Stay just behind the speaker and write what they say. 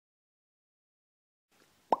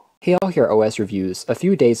Hey all, here OS Reviews. A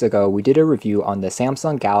few days ago, we did a review on the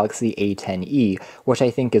Samsung Galaxy A10e, which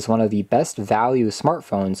I think is one of the best value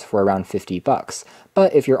smartphones for around 50 bucks.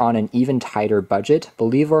 But if you're on an even tighter budget,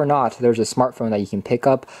 believe it or not, there's a smartphone that you can pick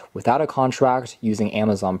up without a contract using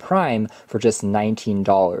Amazon Prime for just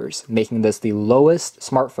 $19, making this the lowest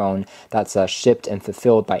smartphone that's shipped and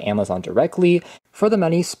fulfilled by Amazon directly. For the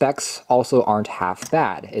money, specs also aren't half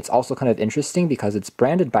bad. It's also kind of interesting because it's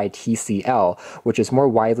branded by TCL, which is more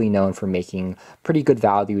widely known for making pretty good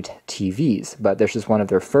valued TVs, but this is one of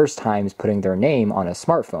their first times putting their name on a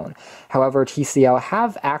smartphone. However, TCL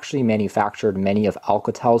have actually manufactured many of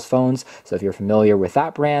Alcatel's phones, so if you're familiar with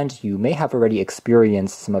that brand, you may have already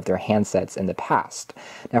experienced some of their handsets in the past.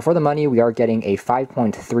 Now for the money, we are getting a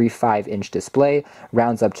 5.35-inch display,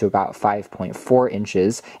 rounds up to about 5.4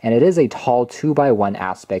 inches, and it is a tall 2:1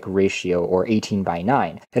 aspect ratio, or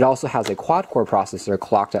 18:9. It also has a quad-core processor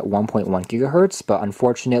clocked at 1.1 GHz, but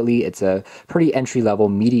unfortunately it's a pretty entry-level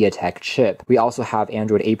MediaTek chip. We also have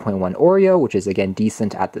Android 8.1 Oreo, which is again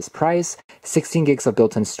decent at this price, 16 gigs of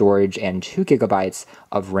built-in storage, and 2 gigabytes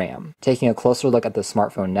of RAM. Taking a closer look at the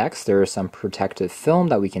smartphone next, there is some protective film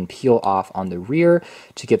that we can peel off on the rear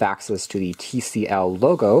to give access to the TCL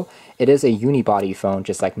logo. It is a unibody phone,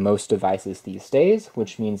 just like most devices these days,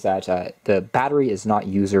 which means that the battery is not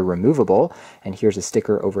user removable. And here's a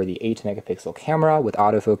sticker over the 8-megapixel camera with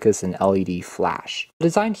autofocus and LED flash. The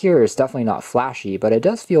design here is definitely not flashy, but it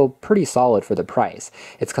does feel pretty solid for the price.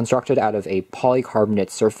 It's constructed out of a polycarbonate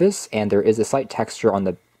surface, and there is a slight texture on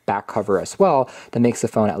the back cover as well that makes the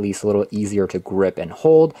phone at least a little easier to grip and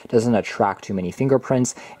hold, doesn't attract too many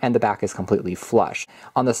fingerprints, and the back is completely flush.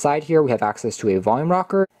 On the side here, we have access to a volume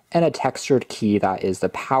rocker and a textured key that is the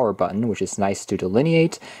power button, which is nice to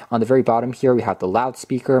delineate. On the very bottom here, we have the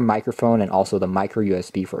loudspeaker, microphone, and also the micro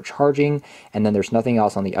USB for charging. And then there's nothing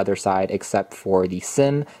else on the other side except for the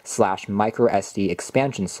SIM/micro SD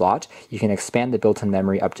expansion slot. You can expand the built-in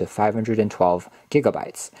memory up to 512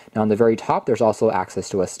 gigabytes. Now on the very top, there's also access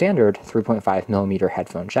to a standard 3.5mm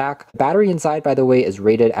headphone jack. The battery inside, by the way, is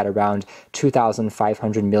rated at around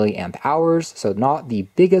 2,500 milliamp hours, so not the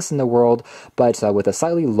biggest in the world, but with a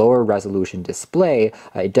slightly lower resolution display,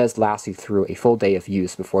 it does last you through a full day of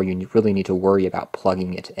use before you really need to worry about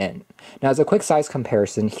plugging it in. Now as a quick size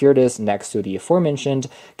comparison, here it is next to the aforementioned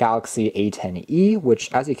Galaxy A10e,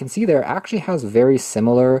 which as you can see there actually has very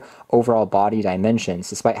similar overall body dimensions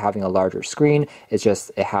despite having a larger screen. It's just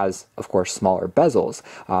it has of course smaller bezels.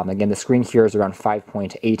 Again, the screen here is around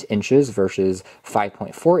 5.8 inches versus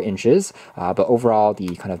 5.4 inches, but overall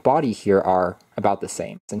the kind of body here are about the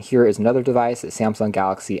same. And here is another device, the Samsung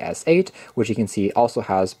Galaxy S8, which you can see also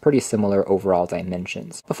has pretty similar overall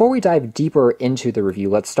dimensions. Before we dive deeper into the review,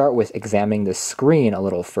 let's start with examining the screen a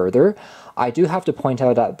little further. I do have to point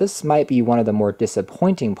out that this might be one of the more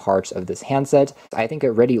disappointing parts of this handset. I think it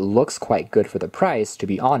already looks quite good for the price, to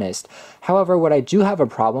be honest. However, what I do have a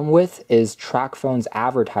problem with is TracFone's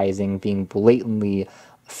advertising being blatantly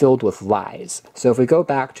filled with lies. So if we go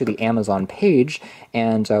back to the Amazon page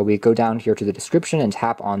and we go down here to the description and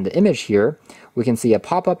tap on the image here, we can see a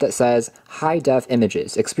pop-up that says, high-def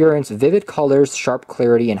images. Experience vivid colors, sharp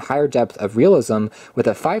clarity, and higher depth of realism with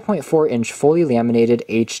a 5.4-inch fully laminated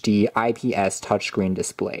HD IPS touchscreen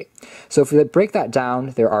display. So if we break that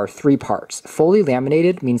down, there are three parts. Fully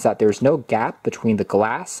laminated means that there's no gap between the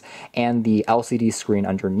glass and the LCD screen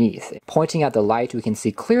underneath. Pointing at the light, we can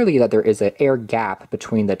see clearly that there is an air gap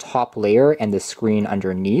between the top layer and the screen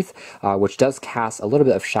underneath, which does cast a little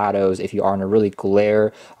bit of shadows if you are in a really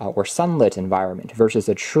glare or sunlit environment. Versus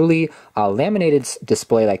a truly laminated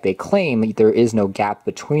display like they claim, there is no gap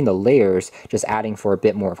between the layers, just adding for a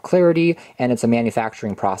bit more of clarity, and it's a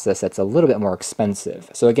manufacturing process that's a little bit more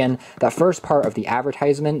expensive. So again, that first part of the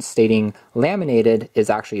advertisement stating laminated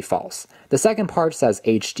is actually false. The second part says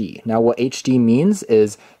HD. Now what HD means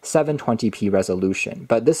is 720p resolution,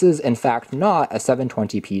 but this is in fact not a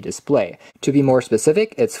 720p display. To be more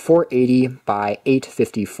specific, it's 480 by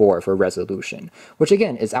 854 for resolution, which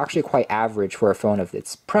again is actually quite average for a phone of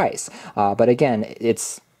its price. But again,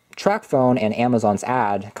 it's TracFone and Amazon's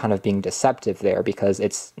ad kind of being deceptive there because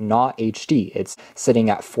it's not HD, it's sitting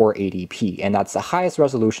at 480p, and that's the highest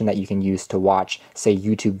resolution that you can use to watch, say,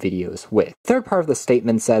 YouTube videos with. Third part of the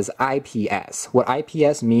statement says IPS. What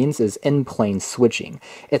IPS means is in-plane switching.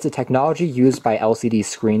 It's a technology used by LCD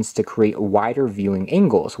screens to create wider viewing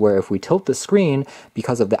angles, where if we tilt the screen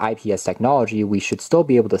because of the IPS technology, we should still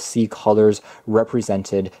be able to see colors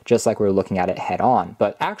represented just like we're looking at it head on.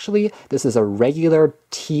 But actually, this is a regular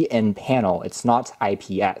TF T-in panel. It's not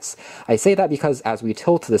IPS. I say that because as we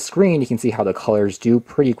tilt the screen, you can see how the colors do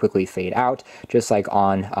pretty quickly fade out, just like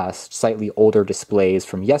on slightly older displays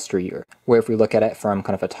from yesteryear, where if we look at it from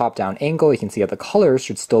kind of a top-down angle, you can see that the colors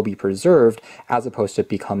should still be preserved as opposed to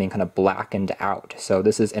becoming kind of blackened out. So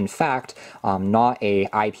this is in fact not a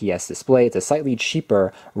IPS display. It's a slightly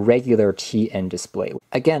cheaper regular T-in display.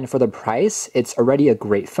 Again, for the price, it's already a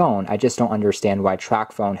great phone. I just don't understand why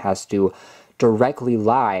TracFone has to directly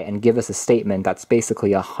lie and give us a statement that's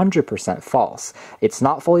basically 100% false. It's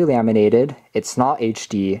not fully laminated, it's not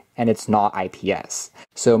HD, and it's not IPS.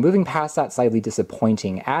 So moving past that slightly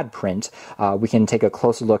disappointing ad print, we can take a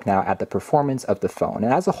closer look now at the performance of the phone.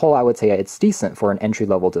 And as a whole, I would say it's decent for an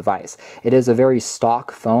entry-level device. It is a very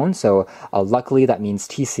stock phone, so luckily that means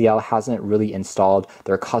TCL hasn't really installed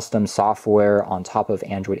their custom software on top of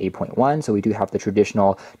Android 8.1, so we do have the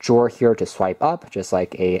traditional drawer here to swipe up, just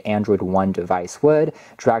like a Android 1 device would.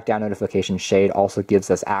 Drag down notification shade also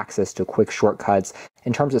gives us access to quick shortcuts.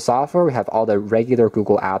 In terms of software, we have all the regular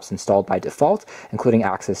Google apps installed by default, including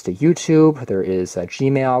access to YouTube. There is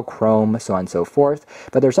Gmail, Chrome, so on and so forth.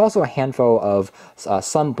 But there's also a handful of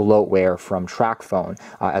some bloatware from TracFone,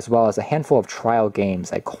 as well as a handful of trial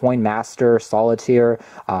games like Coin Master, Solitaire.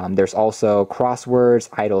 There's also Crosswords,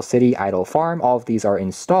 Idle City, Idle Farm. All of these are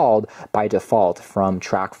installed by default from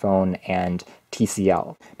TracFone and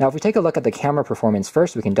TCL. Now, if we take a look at the camera performance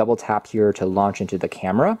first, we can double tap here to launch into the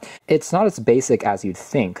camera. It's not as basic as you'd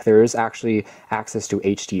think. There is actually access to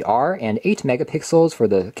HDR, and 8 megapixels for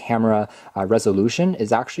the camera resolution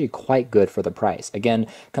is actually quite good for the price. Again,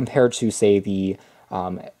 compared to, say, the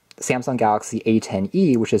Samsung Galaxy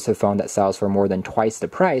A10e, which is a phone that sells for more than twice the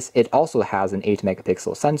price, it also has an 8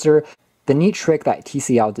 megapixel sensor. The neat trick that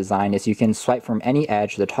TCL designed is you can swipe from any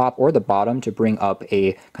edge, the top or the bottom, to bring up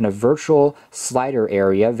a kind of virtual slider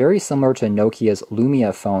area, very similar to Nokia's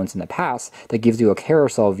Lumia phones in the past, that gives you a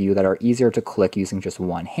carousel view that are easier to click using just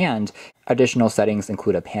one hand. Additional settings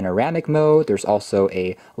include a panoramic mode, there's also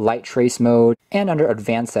a light trace mode, and under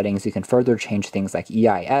advanced settings you can further change things like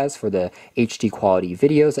EIS for the HD quality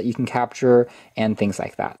videos that you can capture, and things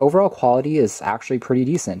like that. Overall quality is actually pretty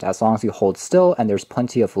decent as long as you hold still and there's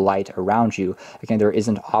plenty of light around you. Again, there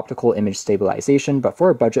isn't optical image stabilization, but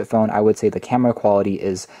for a budget phone, I would say the camera quality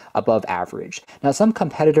is above average. Now, some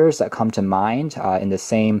competitors that come to mind in the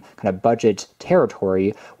same kind of budget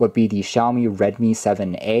territory would be the Xiaomi Redmi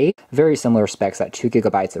 7A. Very similar specs at 2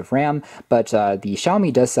 gigabytes of RAM, but the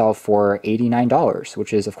Xiaomi does sell for $89,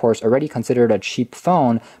 which is of course already considered a cheap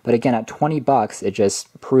phone, but again at 20 bucks it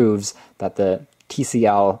just proves that the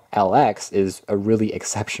TCL LX is a really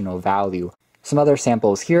exceptional value. Some other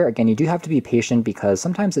samples here. Again, you do have to be patient because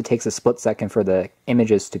sometimes it takes a split second for the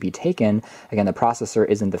images to be taken. Again, the processor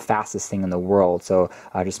isn't the fastest thing in the world, so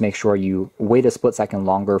just make sure you wait a split second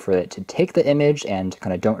longer for it to take the image and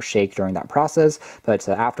kind of don't shake during that process. But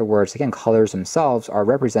afterwards, again, colors themselves are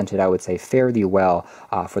represented, I would say, fairly well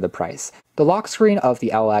for the price. The lock screen of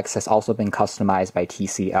the LX has also been customized by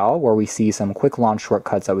TCL, where we see some quick launch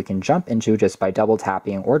shortcuts that we can jump into just by double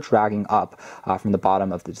tapping or dragging up from the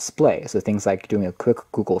bottom of the display. So things like doing a quick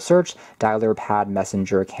Google search, dialer pad,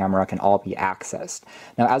 messenger, camera can all be accessed.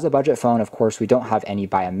 Now, as a budget phone, of course, we don't have any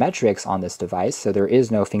biometrics on this device, so there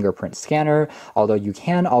is no fingerprint scanner, although you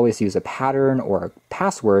can always use a pattern or a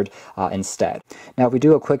password instead. Now, if we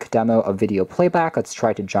do a quick demo of video playback, let's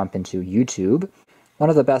try to jump into YouTube. One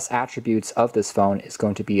of the best attributes of this phone is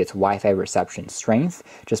going to be its Wi-Fi reception strength.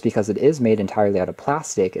 Just because it is made entirely out of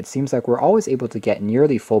plastic, it seems like we're always able to get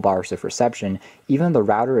nearly full bars of reception, even though the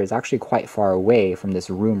router is actually quite far away from this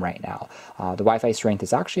room right now. The Wi-Fi strength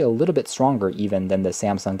is actually a little bit stronger even than the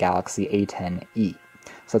Samsung Galaxy A10e.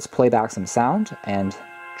 So let's play back some sound and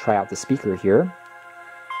try out the speaker here.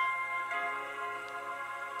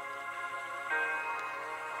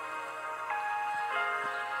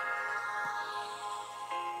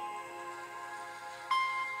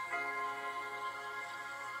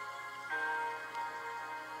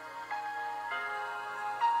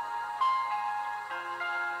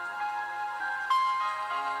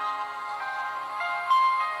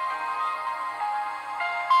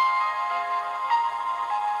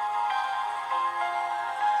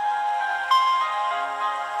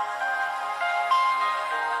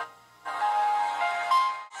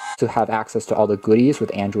 To have access to all the goodies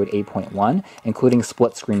with Android 8.1, including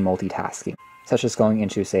split screen multitasking. such as going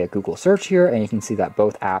into, say, a Google search here, and you can see that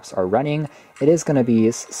both apps are running. It is going to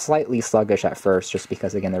be slightly sluggish at first, just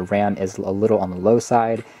because, again, the RAM is a little on the low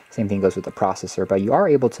side. Same thing goes with the processor, but you are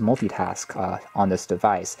able to multitask on this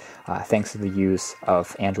device thanks to the use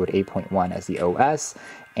of Android 8.1 as the OS.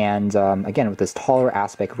 And again, with this taller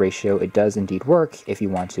aspect ratio, it does indeed work if you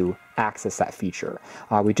want to access that feature.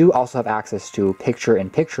 We do also have access to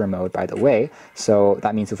picture-in-picture mode, by the way. So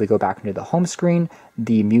that means if we go back into the home screen,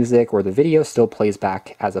 the music or the video still plays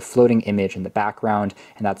back as a floating image in the background,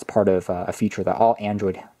 and that's part of a feature that all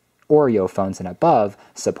Android Oreo phones and above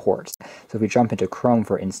support. So if we jump into Chrome,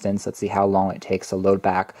 for instance, let's see how long it takes to load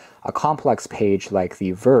back a complex page like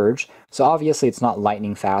The Verge. So obviously it's not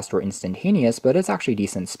lightning fast or instantaneous, but it's actually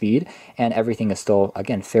decent speed, and everything is still,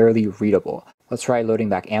 again, fairly readable. Let's try loading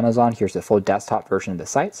back Amazon. Here's the full desktop version of the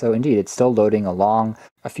site. So indeed, it's still loading along.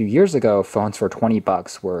 A few years ago, phones for 20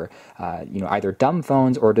 bucks were either dumb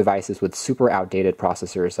phones or devices with super outdated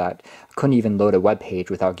processors that couldn't even load a web page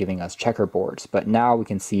without giving us checkerboards. But now we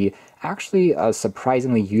can see actually a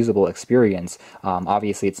surprisingly usable experience.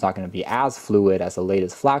 Obviously, it's not going to be as fluid as the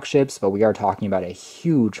latest flagships, but we are talking about a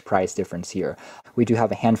huge price difference here. We do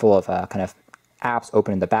have a handful of kind of apps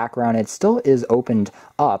open in the background. It still is opened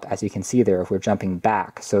up, as you can see there, if we're jumping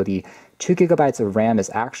back. So the 2 gigabytes of RAM is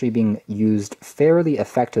actually being used fairly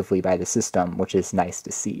effectively by the system, which is nice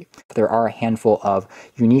to see. There are a handful of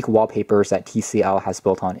unique wallpapers that TCL has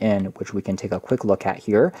built on in, which we can take a quick look at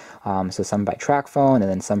here. So some by TrackPhone and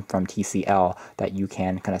then some from TCL that you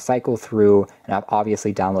can kind of cycle through and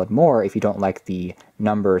obviously download more if you don't like the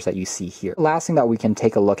numbers that you see here. The last thing that we can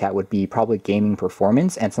take a look at would be probably gaming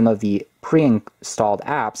performance, and some of the pre-installed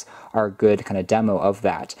apps are a good kind of demo of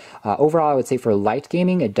that. Overall, I would say for light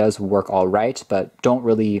gaming, it does work all right, but don't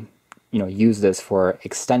really use this for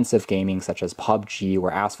extensive gaming such as PUBG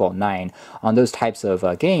or Asphalt 9. On those types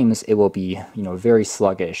of games, it will be very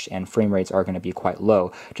sluggish and frame rates are going to be quite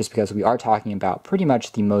low, just because we are talking about pretty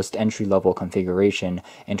much the most entry-level configuration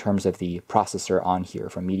in terms of the processor on here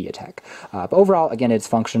from MediaTek. But overall, again, it's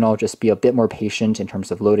functional. Just be a bit more patient in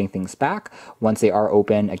terms of loading things back once they are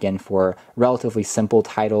open. Again, for relatively simple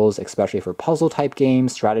titles, especially for puzzle-type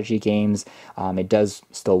games, strategy games, it does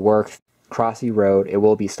still work. Crossy Road, it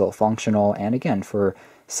will be still functional, and again, for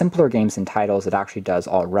simpler games and titles, it actually does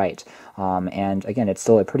all right. And again, it's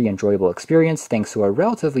still a pretty enjoyable experience thanks to a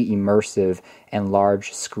relatively immersive and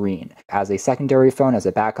large screen. As a secondary phone, as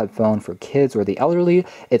a backup phone for kids or the elderly,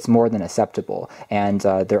 it's more than acceptable. And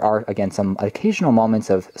there are, again, some occasional moments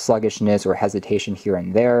of sluggishness or hesitation here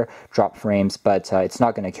and there, drop frames, but it's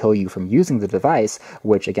not going to kill you from using the device,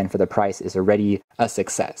 which, again, for the price is already a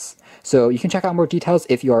success. So you can check out more details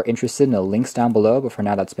if you are interested in the links down below, but for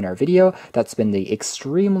now, that's been our video. That's been the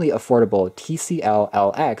extremely affordable TCL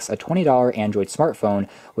LX, a $20 Android smartphone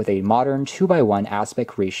with a modern 2:1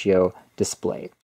 aspect ratio display.